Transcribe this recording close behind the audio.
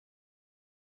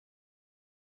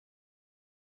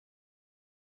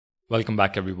Welcome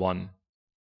back, everyone.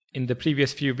 In the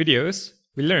previous few videos,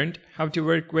 we learned how to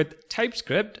work with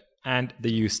TypeScript and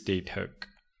the useState hook.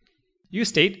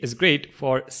 useState is great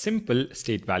for simple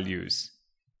state values.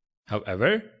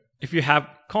 However, if you have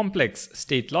complex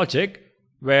state logic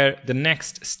where the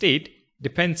next state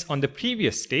depends on the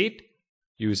previous state,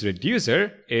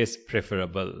 useReducer is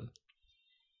preferable.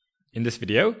 In this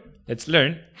video, let's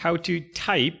learn how to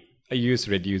type a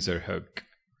useReducer hook.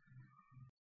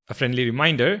 A friendly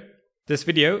reminder, this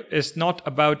video is not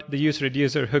about the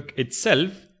useReducer hook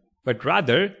itself, but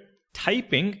rather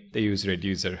typing the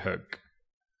useReducer hook.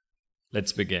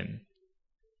 Let's begin.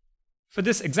 For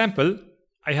this example,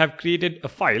 I have created a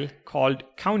file called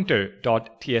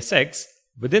counter.tsx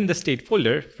within the state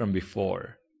folder from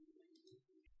before.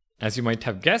 As you might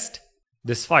have guessed,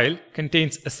 this file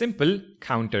contains a simple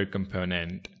counter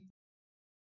component.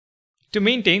 To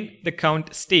maintain the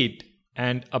count state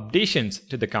and updations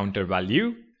to the counter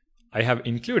value, I have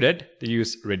included the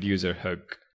useReducer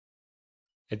hook.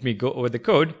 Let me go over the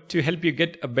code to help you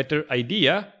get a better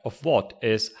idea of what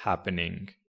is happening.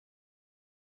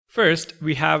 First,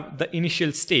 we have the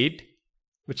initial state,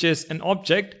 which is an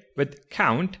object with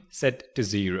count set to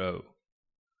 0.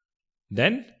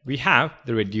 Then we have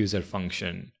the reducer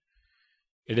function.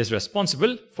 It is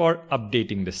responsible for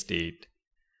updating the state.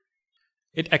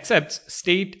 It accepts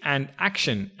state and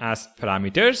action as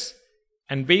parameters,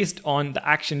 and based on the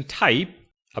action type,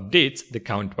 updates the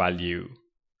count value.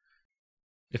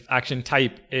 If action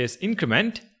type is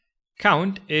increment,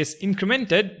 count is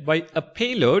incremented by a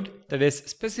payload that is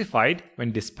specified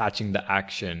when dispatching the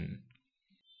action.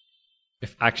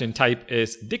 If action type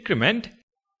is decrement,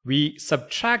 we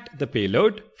subtract the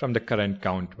payload from the current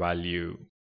count value.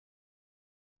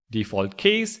 Default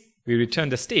case, we return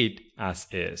the state as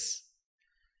is.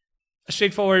 A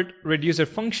straightforward reducer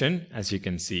function, as you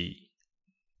can see.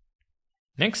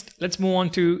 Next, let's move on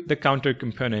to the counter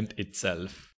component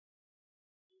itself.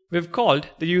 We've called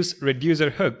the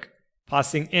useReducer hook,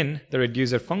 passing in the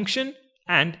reducer function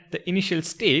and the initial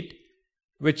state,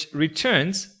 which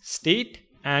returns state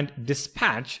and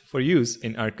dispatch for use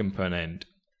in our component.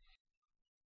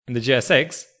 In the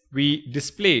JSX, we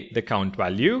display the count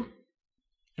value,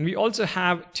 and we also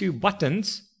have two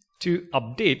buttons to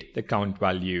update the count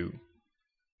value.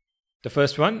 The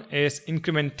first one is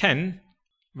increment 10,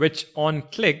 which on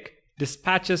click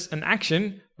dispatches an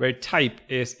action where type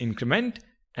is increment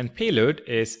and payload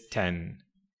is 10.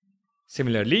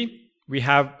 Similarly, we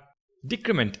have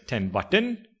decrement 10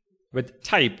 button with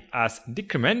type as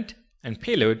decrement and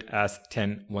payload as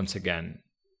 10 once again.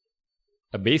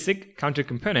 A basic counter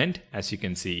component, as you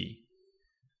can see.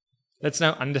 Let's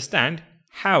now understand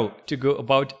how to go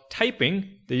about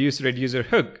typing the useReducer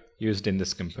hook used in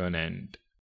this component.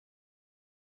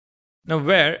 Now,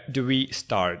 where do we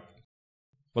start?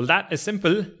 Well, that is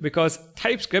simple because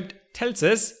TypeScript tells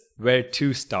us where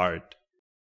to start.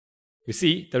 We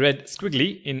see the red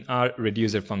squiggly in our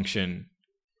reducer function.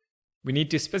 We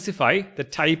need to specify the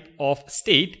type of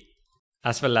state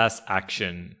as well as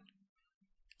action.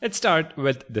 Let's start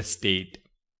with the state.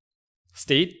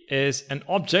 State is an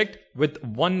object with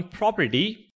one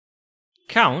property,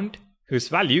 count, whose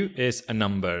value is a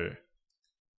number.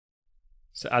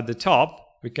 So at the top,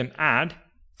 we can add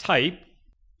type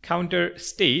counter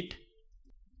state,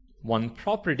 one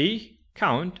property,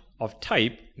 count of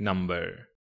type number.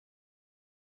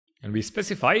 And we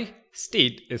specify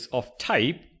state is of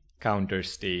type counter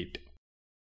state.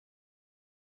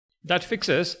 That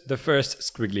fixes the first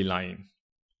squiggly line.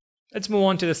 Let's move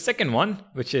on to the second one,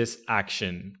 which is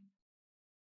action.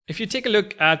 If you take a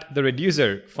look at the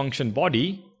reducer function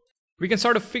body, we can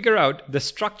sort of figure out the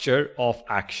structure of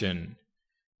action.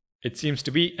 It seems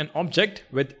to be an object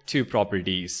with two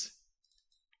properties.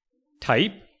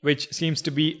 Type, which seems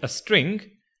to be a string,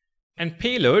 and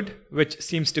payload, which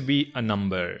seems to be a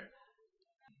number.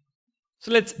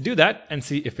 So let's do that and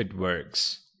see if it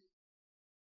works.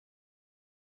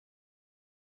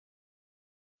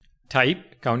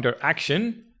 Type counter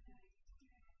action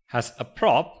has a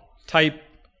prop, type,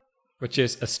 which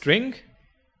is a string,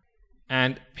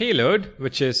 and payload,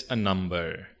 which is a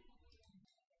number.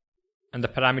 And the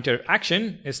parameter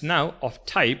action is now of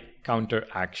type counter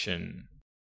action.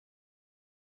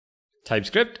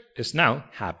 TypeScript is now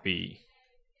happy.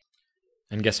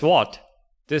 And guess what?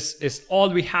 This is all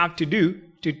we have to do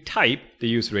to type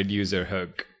the useReducer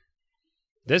hook.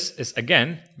 This is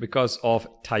again because of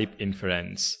type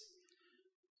inference.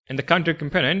 In the counter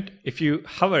component, if you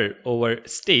hover over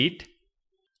state,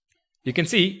 you can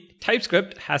see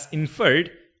TypeScript has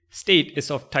inferred state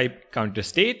is of type counter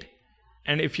state.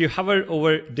 And if you hover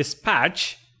over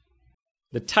dispatch,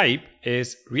 The type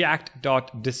is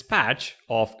React.dispatch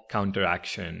of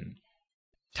counteraction.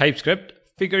 TypeScript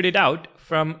figured it out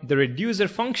from the reducer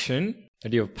function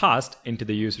that you have passed into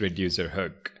the useReducer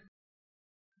hook.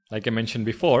 Like I mentioned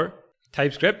before,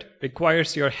 TypeScript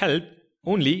requires your help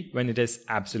only when it is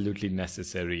absolutely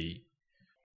necessary.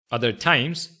 Other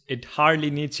times, it hardly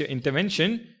needs your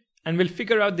intervention and will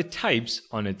figure out the types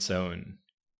on its own.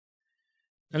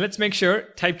 Now let's make sure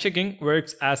type checking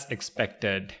works as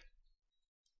expected.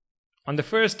 On the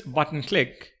first button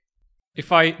click,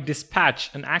 if I dispatch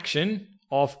an action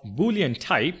of Boolean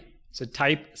type, so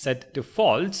type set to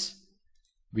false,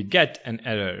 we get an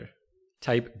error.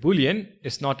 Type Boolean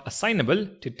is not assignable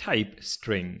to type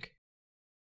string.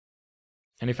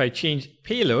 And if I change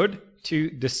payload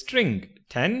to the string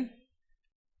 10,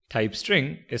 type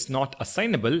string is not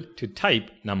assignable to type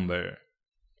number.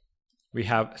 We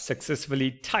have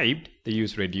successfully typed the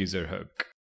useReducer hook.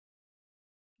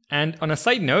 And on a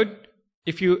side note,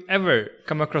 if you ever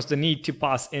come across the need to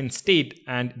pass in state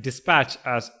and dispatch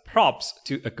as props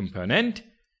to a component,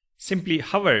 simply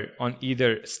hover on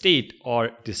either state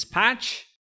or dispatch,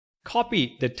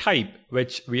 copy the type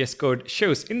which VS Code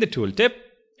shows in the tooltip,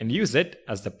 and use it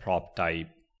as the prop type.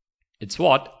 It's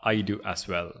what I do as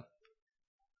well.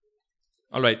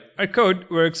 Alright, our code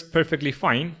works perfectly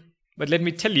fine, but let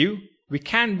me tell you, we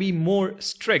can be more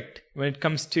strict when it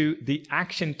comes to the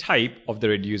action type of the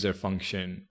reducer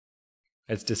function.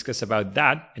 Let's discuss about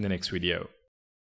that in the next video.